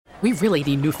We really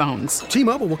need new phones.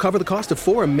 T-Mobile will cover the cost of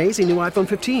 4 amazing new iPhone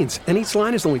 15s, and each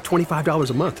line is only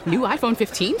 $25 a month. New iPhone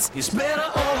 15s? It's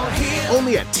better over here.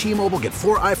 Only at T-Mobile, get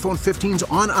 4 iPhone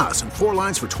 15s on us and 4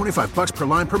 lines for $25 per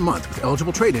line per month with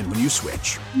eligible trade-in when you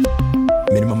switch.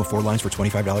 Minimum of 4 lines for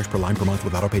 $25 per line per month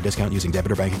with autopay discount using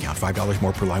debit or bank account. $5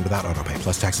 more per line without autopay,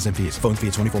 plus taxes and fees. Phone fee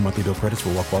at 24 monthly bill credits for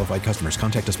well-qualified customers.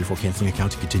 Contact us before canceling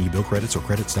account to continue bill credits or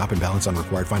credit stop and balance on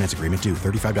required finance agreement due.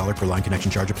 $35 per line connection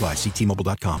charge applies. See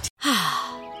T-Mobile.com.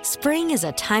 Spring is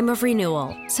a time of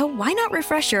renewal, so why not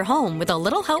refresh your home with a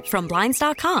little help from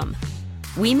Blinds.com?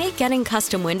 We make getting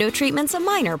custom window treatments a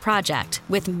minor project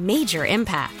with major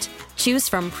impact. Choose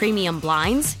from premium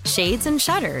blinds, shades, and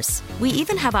shutters. We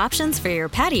even have options for your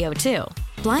patio, too.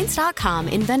 Blinds.com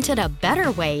invented a better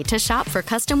way to shop for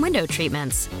custom window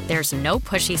treatments. There's no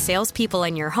pushy salespeople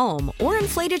in your home or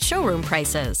inflated showroom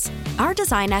prices. Our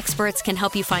design experts can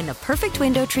help you find the perfect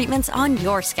window treatments on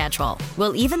your schedule.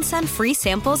 We'll even send free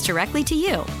samples directly to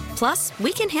you. Plus,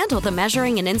 we can handle the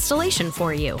measuring and installation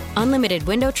for you. Unlimited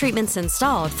window treatments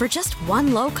installed for just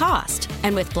one low cost.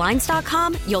 And with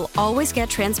Blinds.com, you'll always get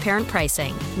transparent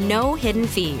pricing. No hidden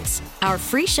fees. Our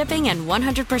free shipping and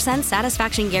 100%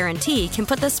 satisfaction guarantee can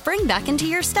put the spring back into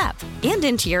your step and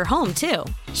into your home, too.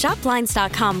 Shop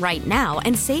Blinds.com right now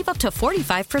and save up to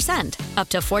 45%. Up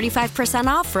to 45%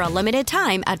 off for a limited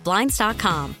time at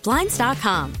Blinds.com.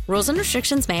 Blinds.com. Rules and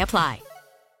restrictions may apply.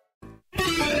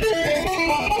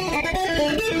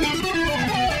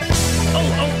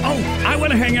 I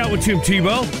want to hang out with Tim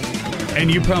Tebow, and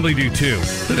you probably do too.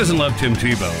 Who doesn't love Tim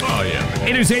Tebow? Oh, yeah.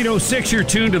 It is 8:06. You're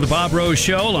tuned to the Bob Rose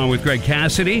Show, along with Greg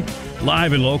Cassidy,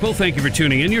 live and local. Thank you for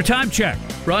tuning in. Your time check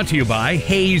brought to you by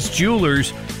Hayes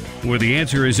Jewelers, where the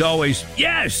answer is always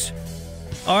yes.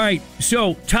 All right,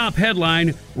 so top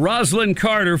headline, Rosalind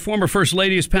Carter, former First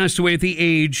Lady, has passed away at the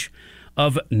age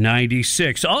of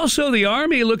 96. Also, the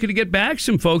Army looking to get back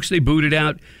some folks they booted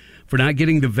out for not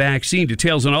getting the vaccine.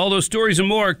 Details on all those stories and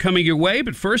more coming your way.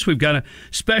 But first, we've got a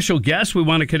special guest we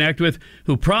want to connect with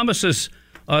who promises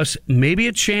us maybe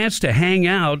a chance to hang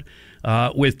out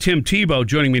with Tim Tebow.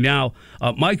 Joining me now,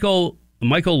 Michael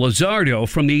Lizardo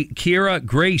from the Kiera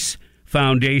Grace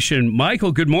Foundation.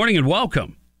 Michael, good morning and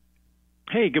welcome.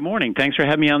 Hey, good morning. Thanks for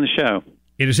having me on the show.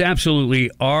 It is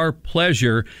absolutely our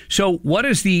pleasure. So what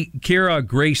does the Kiera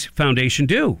Grace Foundation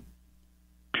do?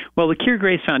 Well, the Kiera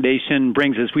Grace Foundation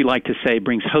brings, as we like to say,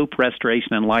 brings hope, restoration,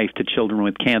 and life to children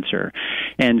with cancer.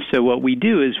 And so what we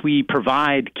do is we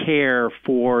provide care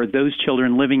for those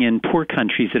children living in poor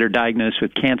countries that are diagnosed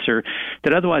with cancer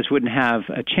that otherwise wouldn't have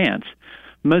a chance.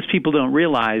 Most people don't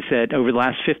realize that over the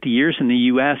last 50 years in the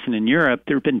U.S. and in Europe,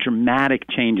 there have been dramatic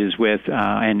changes with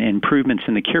and improvements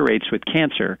in the cure rates with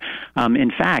cancer.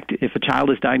 In fact, if a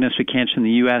child is diagnosed with cancer in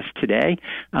the U.S. today,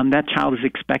 that child is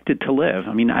expected to live.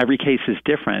 I mean, every case is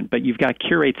different, but you've got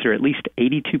cure rates that are at least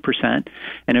 82%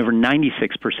 and over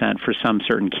 96% for some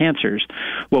certain cancers.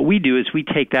 What we do is we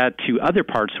take that to other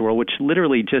parts of the world, which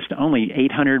literally just only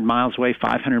 800 miles away,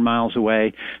 500 miles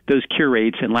away. Those cure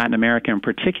rates in Latin America in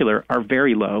particular are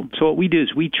very low. So what we do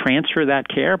is we transfer that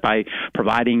care by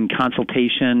providing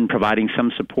consultation, providing some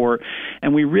support,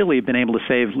 and we really have been able to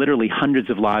save literally hundreds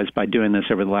of lives by doing this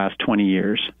over the last 20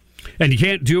 years. And you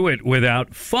can't do it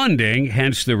without funding,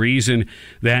 hence the reason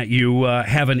that you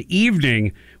have an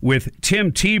evening with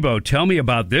Tim Tebow. Tell me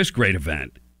about this great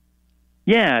event.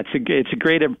 Yeah, it's a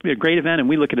great event, and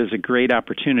we look at it as a great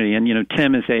opportunity. And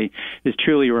Tim is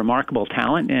truly a remarkable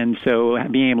talent, and so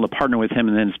being able to partner with him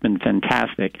and then it's been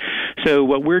fantastic. So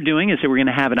what we're doing is that we're going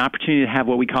to have an opportunity to have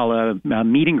what we call a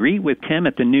meet and greet with Tim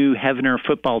at the new Heavener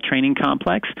Football Training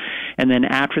Complex, and then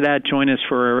after that, join us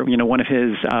for one of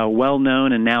his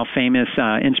well-known and now famous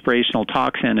inspirational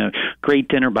talks and a great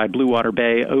dinner by Blue Water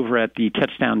Bay over at the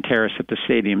Touchdown Terrace at the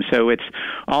stadium. So it's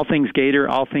all things Gator,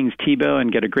 all things Tebow,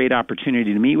 and get a great opportunity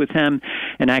to meet with him.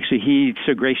 And actually, he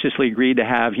so graciously agreed to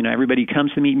have, everybody who comes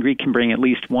to the meet and greet can bring at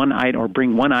least one item or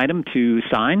bring one item to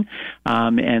sign.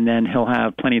 And then he'll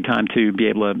have plenty of time to be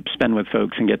able to spend with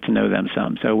folks and get to know them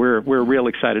some. So we're real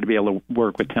excited to be able to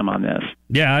work with Tim on this.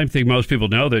 Yeah, I think most people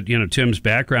know that, Tim's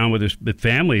background with his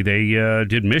family, they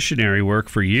did missionary work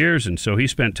for years. And so he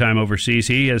spent time overseas.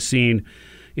 He has seen,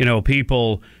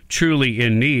 people truly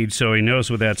in need. So he knows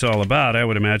what that's all about. I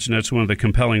would imagine that's one of the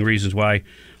compelling reasons why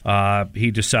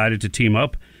he decided to team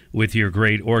up with your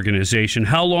great organization.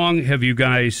 How long have you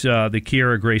guys, the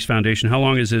Kiera Grace Foundation, how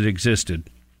long has it existed?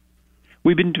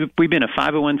 We've been a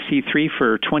 501c3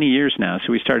 for 20 years now.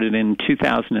 So we started in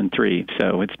 2003.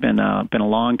 So it's been a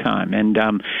long time, and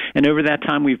over that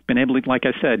time we've been able to, like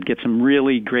I said, get some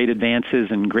really great advances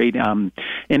and great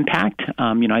impact.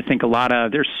 I think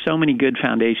there's so many good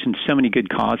foundations, so many good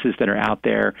causes that are out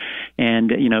there,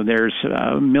 and there's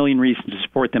a million reasons to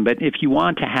support them. But if you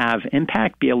want to have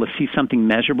impact, be able to see something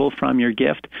measurable from your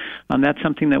gift, that's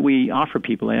something that we offer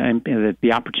people, and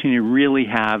the opportunity to really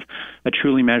have a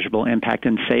truly measurable impact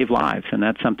and save lives, and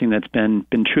that's something that's been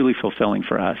truly fulfilling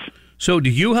for us. So do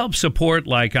you help support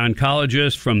like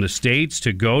oncologists from the States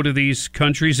to go to these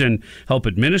countries and help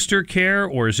administer care,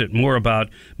 or is it more about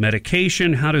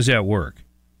medication? How does that work?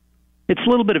 It's a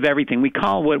little bit of everything. We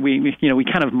call what we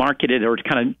kind of market it or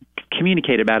kind of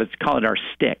communicate about it, call it our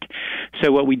stick.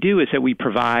 So what we do is that we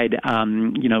provide,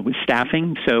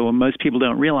 staffing. So most people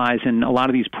don't realize in a lot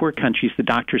of these poor countries, the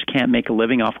doctors can't make a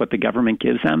living off what the government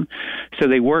gives them. So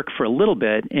they work for a little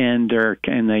bit in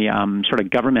the sort of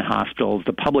government hospitals,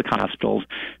 the public hospitals.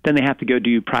 Then they have to go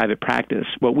do private practice.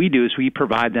 What we do is we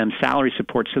provide them salary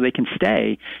support so they can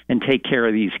stay and take care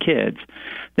of these kids.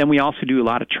 Then we also do a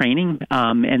lot of training,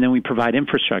 and then we provide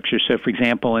infrastructure. So, for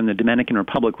example, in the Dominican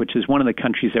Republic, which is one of the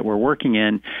countries that we're working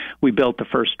in, we built the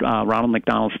first Ronald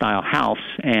McDonald-style house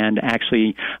and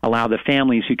actually allow the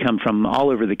families who come from all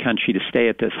over the country to stay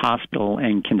at this hospital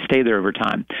and can stay there over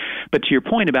time. But to your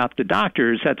point about the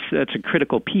doctors, that's a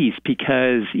critical piece,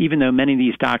 because even though many of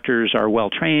these doctors are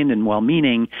well-trained and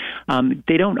well-meaning,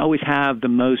 they don't always have the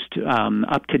most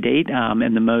up-to-date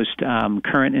and the most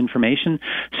current information.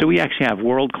 So we actually have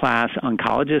world-class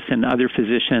oncologists and other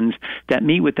physicians that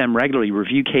meet with them regularly,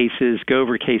 review cases, go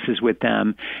over cases with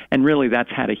them, and really that's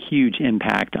had a huge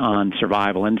impact on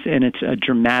survival. And it's a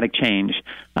dramatic change.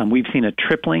 We've seen a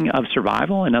tripling of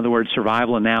survival. In other words,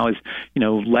 survival now is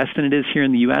less than it is here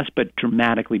in the U.S., but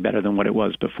dramatically better than what it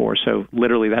was before. So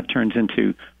literally that turns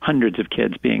into hundreds of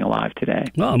kids being alive today.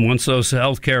 Well, and once those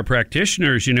healthcare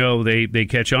practitioners, they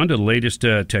catch on to the latest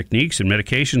techniques and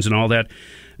medications and all that,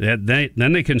 then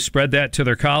they can spread that to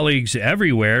their colleagues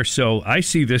everywhere. So I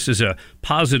see this as a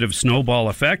positive snowball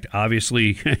effect.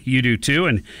 Obviously, you do too,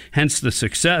 and hence the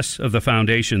success of the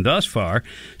foundation thus far.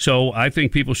 So I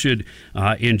think people should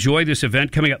enjoy this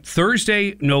event coming up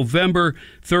Thursday, November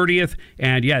 30th.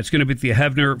 And yeah, it's going to be at the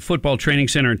Hefner Football Training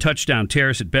Center and Touchdown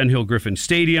Terrace at Ben Hill Griffin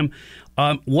Stadium.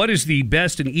 What is the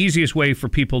best and easiest way for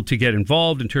people to get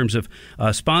involved in terms of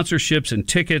sponsorships and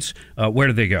tickets? Where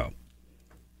do they go?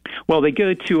 Well, they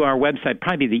go to our website,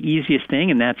 probably the easiest thing,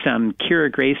 and that's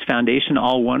Kira Grace Foundation,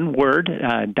 all one word,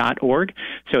 .org.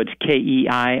 So it's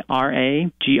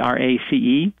KEIRAGRACE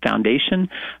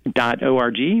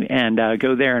Foundation.org, and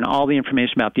go there, and all the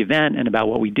information about the event and about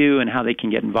what we do and how they can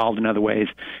get involved in other ways,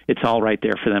 it's all right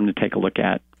there for them to take a look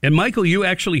at. And Michael, you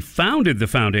actually founded the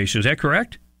foundation, is that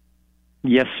correct?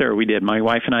 Yes, sir, we did. My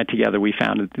wife and I together, we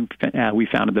founded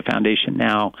the foundation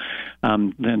now,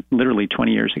 literally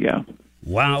 20 years ago.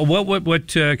 Wow. What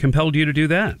compelled you to do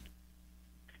that?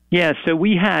 Yeah, so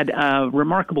we had a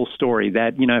remarkable story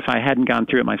that, if I hadn't gone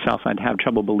through it myself, I'd have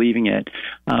trouble believing it.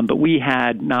 But we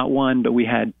had not one, but we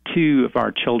had two of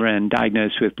our children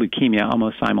diagnosed with leukemia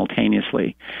almost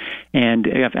simultaneously. And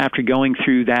after going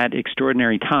through that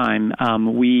extraordinary time,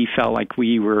 we felt like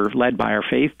we were led by our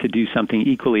faith to do something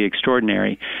equally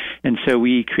extraordinary. And so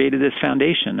we created this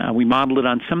foundation. We modeled it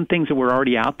on some things that were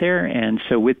already out there. And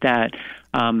so with that,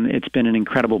 it's been an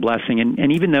incredible blessing.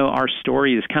 And even though our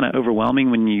story is kind of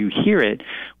overwhelming when you hear it,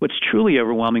 what's truly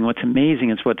overwhelming, what's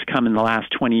amazing is what's come in the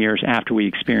last 20 years after we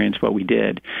experienced what we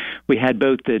did. We had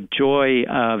both the joy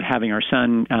of having our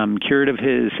son cured of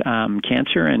his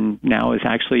cancer, and now is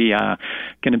actually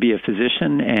going to be a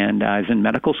physician and is in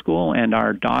medical school. And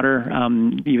our daughter,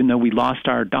 even though we lost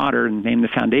our daughter and named the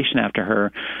foundation after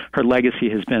her, her legacy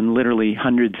has been literally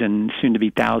hundreds and soon to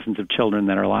be thousands of children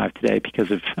that are alive today because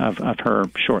of her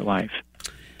short life.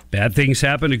 Bad things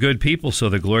happen to good people, so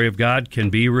the glory of God can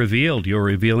be revealed. You're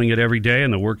revealing it every day in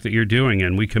the work that you're doing,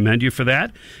 and we commend you for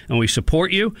that, and we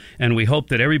support you, and we hope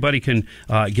that everybody can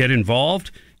get involved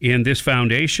in this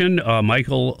foundation.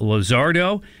 Michael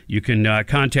Lizardo, you can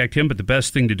contact him, but the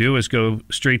best thing to do is go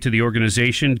straight to the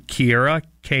organization, Kira,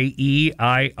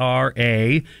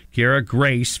 K-E-I-R-A,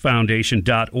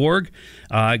 KiraGraceFoundation.org.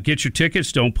 Get your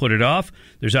tickets. Don't put it off.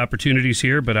 There's opportunities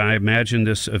here, but I imagine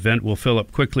this event will fill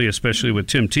up quickly, especially with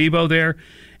Tim Tebow there.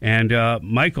 And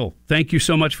Michael, thank you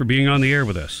so much for being on the air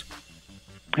with us.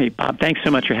 Hey, Bob, thanks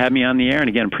so much for having me on the air. And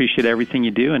again, appreciate everything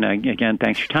you do. And again,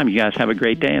 thanks for your time. You guys have a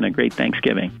great day and a great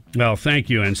Thanksgiving. Well, thank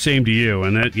you. And same to you.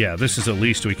 And this is the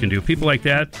least we can do. People like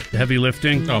that, the heavy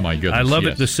lifting. Oh, my goodness. I love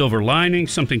it. The silver lining.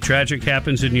 Something tragic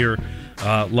happens in your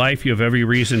life. You have every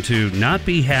reason to not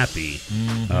be happy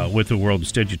with the world.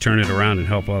 Instead, you turn it around and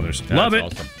help others. Love it.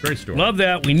 Awesome. Great story. Love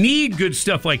that. We need good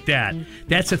stuff like that.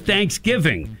 That's a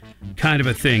Thanksgiving kind of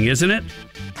a thing, isn't it?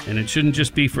 And it shouldn't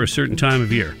just be for a certain time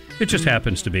of year. It just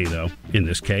happens to be, though, in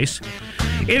this case.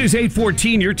 It is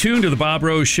 8:14. You're tuned to the Bob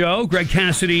Rose Show. Greg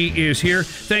Cassidy is here.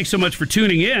 Thanks so much for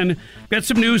tuning in. Got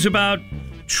some news about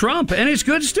Trump and his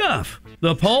good stuff,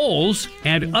 the polls,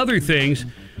 and other things.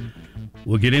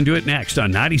 We'll get into it next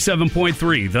on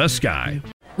 97.3 The Sky.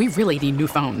 We really need new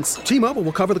phones. T-Mobile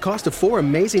will cover the cost of 4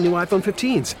 amazing new iPhone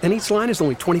 15s, and each line is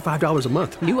only $25 a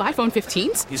month. New iPhone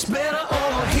 15s? It's better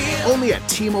over here. Only at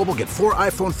T-Mobile, get 4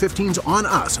 iPhone 15s on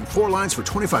us and 4 lines for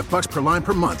 $25 per line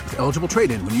per month with eligible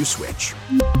trade-in when you switch.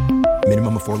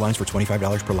 Minimum of 4 lines for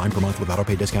 $25 per line per month with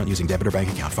autopay discount using debit or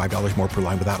bank account. $5 more per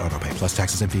line without autopay, plus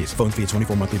taxes and fees. Phone fee at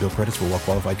 24 monthly bill credits for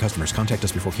well-qualified customers. Contact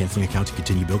us before canceling account to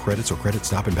continue bill credits or credit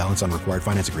stop and balance on required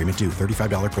finance agreement due.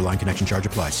 $35 per line connection charge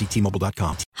applies. See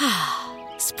T-Mobile.com.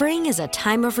 Spring is a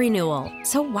time of renewal,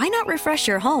 so why not refresh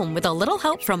your home with a little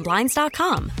help from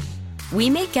Blinds.com? We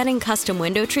make getting custom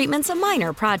window treatments a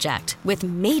minor project with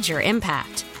major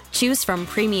impact. Choose from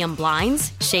premium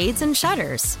blinds, shades, and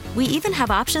shutters. We even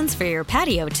have options for your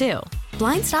patio, too.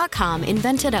 Blinds.com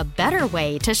invented a better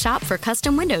way to shop for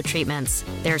custom window treatments.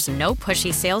 There's no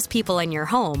pushy salespeople in your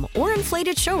home or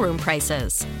inflated showroom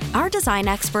prices. Our design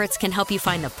experts can help you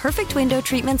find the perfect window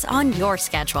treatments on your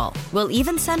schedule. We'll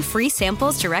even send free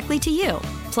samples directly to you.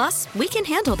 Plus, we can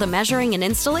handle the measuring and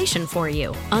installation for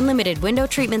you. Unlimited window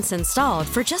treatments installed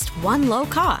for just one low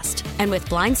cost. And with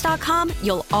Blinds.com,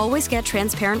 you'll always get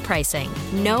transparent pricing.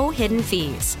 No hidden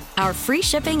fees. Our free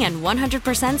shipping and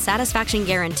 100% satisfaction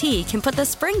guarantee can put the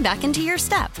spring back into your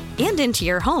step and into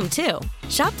your home, too.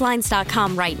 Shop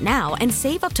Blinds.com right now and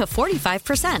save up to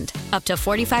 45%. Up to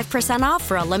 45% off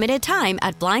for a limited time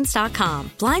at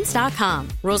Blinds.com. Blinds.com.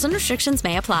 Rules and restrictions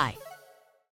may apply.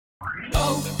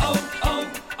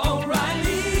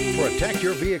 Protect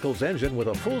your vehicle's engine with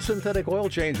a full synthetic oil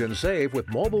change and save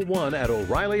with Mobile One at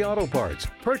O'Reilly Auto Parts.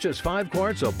 Purchase 5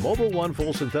 quarts of Mobile One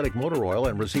full synthetic motor oil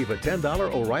and receive a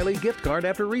 $10 O'Reilly gift card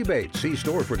after rebate. See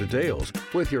store for details.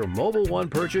 With your Mobile One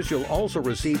purchase, you'll also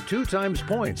receive 2 times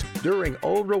points during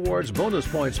O Rewards Bonus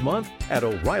Points Month at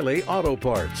O'Reilly Auto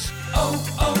Parts.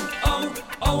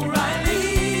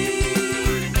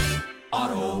 O'Reilly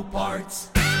Auto Parts.